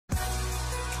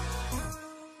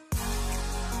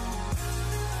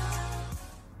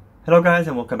Hello guys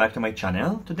and welcome back to my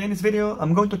channel. Today in this video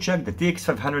I'm going to check the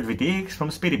TX500 VTX from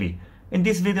SpeedyBee. In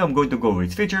this video I'm going to go over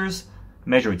its features,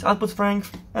 measure its output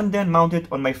strength, and then mount it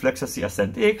on my FlexRC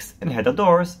Ascent X and head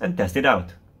outdoors and test it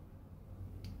out.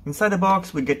 Inside the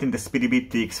box we get in the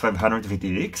SpeedyBee TX500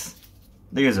 VTX,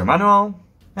 the user manual,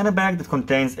 and a bag that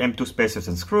contains M2 spacers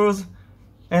and screws,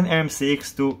 an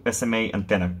MMCX to SMA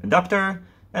antenna adapter,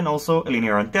 and also a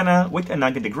linear antenna with a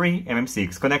 90-degree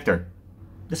MMCX connector.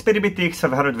 The SpeedyBee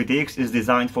TX500 VTX is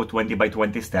designed for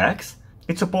 20x20 stacks.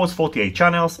 It supports 48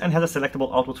 channels and has a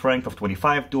selectable output strength of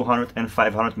 25, 200 and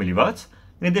 500 mW.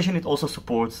 In addition, it also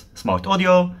supports smart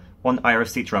audio on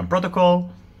IRC tram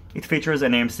protocol. It features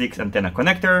an MMCX antenna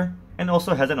connector and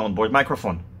also has an onboard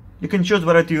microphone. You can choose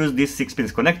whether to use this 6-pin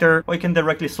connector, or you can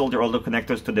directly solder all the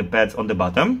connectors to the pads on the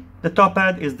bottom. The top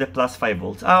pad is the plus 5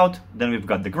 volts out, then we've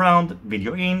got the ground,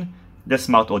 video in, the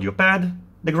smart audio pad,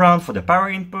 the ground for the power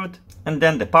input, and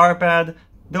then the power pad.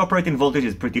 The operating voltage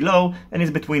is pretty low and is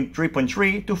between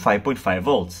 3.3 to 5.5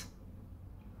 volts.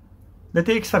 The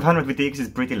TX500 VTX is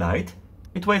pretty light.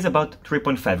 It weighs about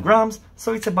 3.5 grams,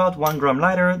 so it's about 1 gram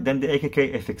lighter than the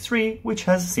AKK FX3, which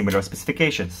has similar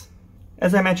specifications.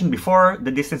 As I mentioned before, the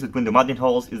distance between the mounting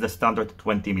holes is the standard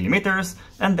 20 mm,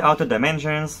 and the outer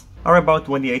dimensions are about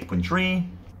 28.3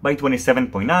 by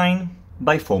 27.9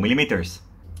 by 4 mm.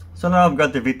 So now I've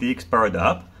got the VTX powered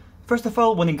up. First of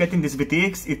all, when you get in this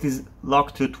VTX, it is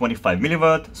locked to 25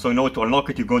 mV, so in order to unlock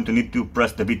it, you're going to need to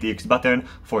press the VTX button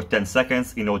for 10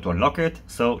 seconds in order to unlock it,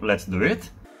 so let's do it.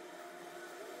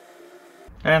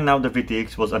 And now the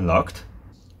VTX was unlocked.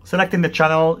 Selecting the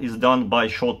channel is done by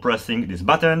short pressing this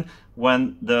button.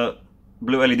 When the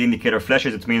blue LED indicator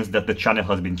flashes, it means that the channel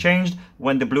has been changed.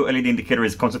 When the blue LED indicator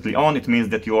is constantly on, it means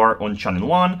that you are on channel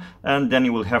 1, and then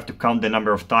you will have to count the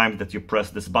number of times that you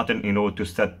press this button in order to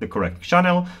set the correct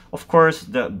channel. Of course,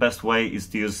 the best way is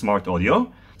to use smart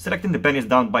audio. Selecting the band is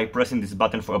done by pressing this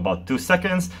button for about 2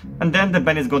 seconds, and then the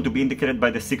band is going to be indicated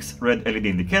by the 6 red LED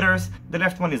indicators. The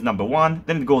left one is number 1,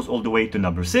 then it goes all the way to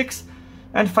number 6.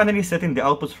 And finally, setting the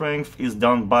output strength is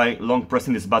done by long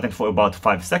pressing this button for about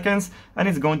 5 seconds, and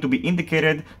it's going to be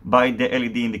indicated by the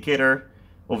LED indicator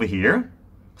over here.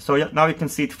 So yeah, now you can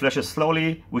see it flashes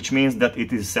slowly, which means that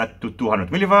it is set to 200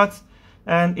 mW.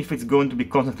 And if it's going to be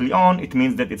constantly on, it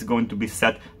means that it's going to be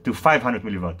set to 500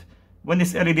 mW. When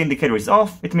this LED indicator is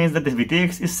off, it means that the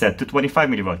VTX is set to 25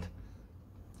 mW.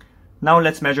 Now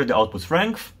let's measure the output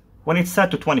strength. When it's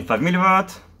set to 25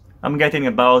 mW, I'm getting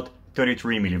about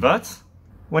 33 mW.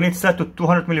 When it's set to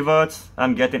 200 mW,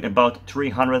 I'm getting about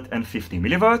 350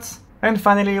 mW. And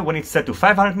finally, when it's set to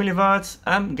 500 mW,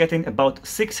 I'm getting about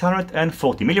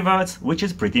 640 mW, which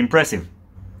is pretty impressive.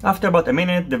 After about a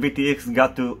minute, the VTX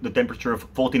got to the temperature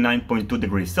of 49.2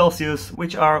 degrees Celsius,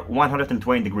 which are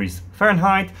 120 degrees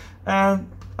Fahrenheit,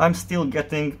 and I'm still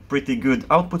getting pretty good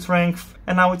output strength,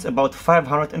 and now it's about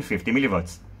 550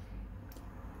 mW.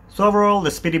 So overall, the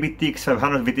SpeedyBee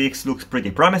TX500 VTX looks pretty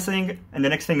promising, and the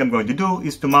next thing I'm going to do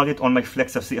is to mount it on my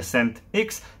FlexRC Ascent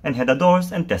X and head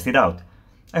outdoors and test it out.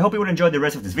 I hope you will enjoy the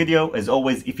rest of this video. As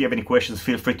always, if you have any questions,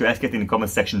 feel free to ask it in the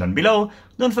comment section down below.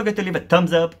 Don't forget to leave a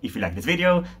thumbs up if you like this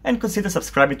video, and consider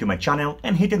subscribing to my channel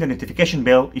and hitting the notification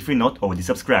bell if you're not already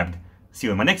subscribed. See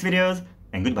you in my next videos,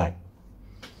 and goodbye.